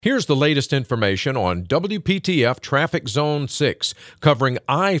Here's the latest information on WPTF Traffic Zone 6, covering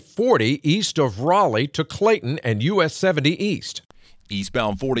I-40 east of Raleigh to Clayton and US 70 east.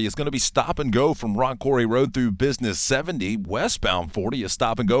 Eastbound 40 is going to be stop and go from Rock Quarry Road through Business 70. Westbound 40 is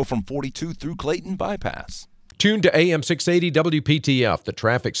stop and go from 42 through Clayton Bypass. Tune to AM 680 WPTF, the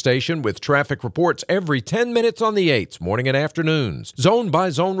traffic station, with traffic reports every 10 minutes on the 8s, morning and afternoons.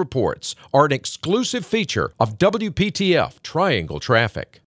 Zone-by-zone reports are an exclusive feature of WPTF Triangle Traffic.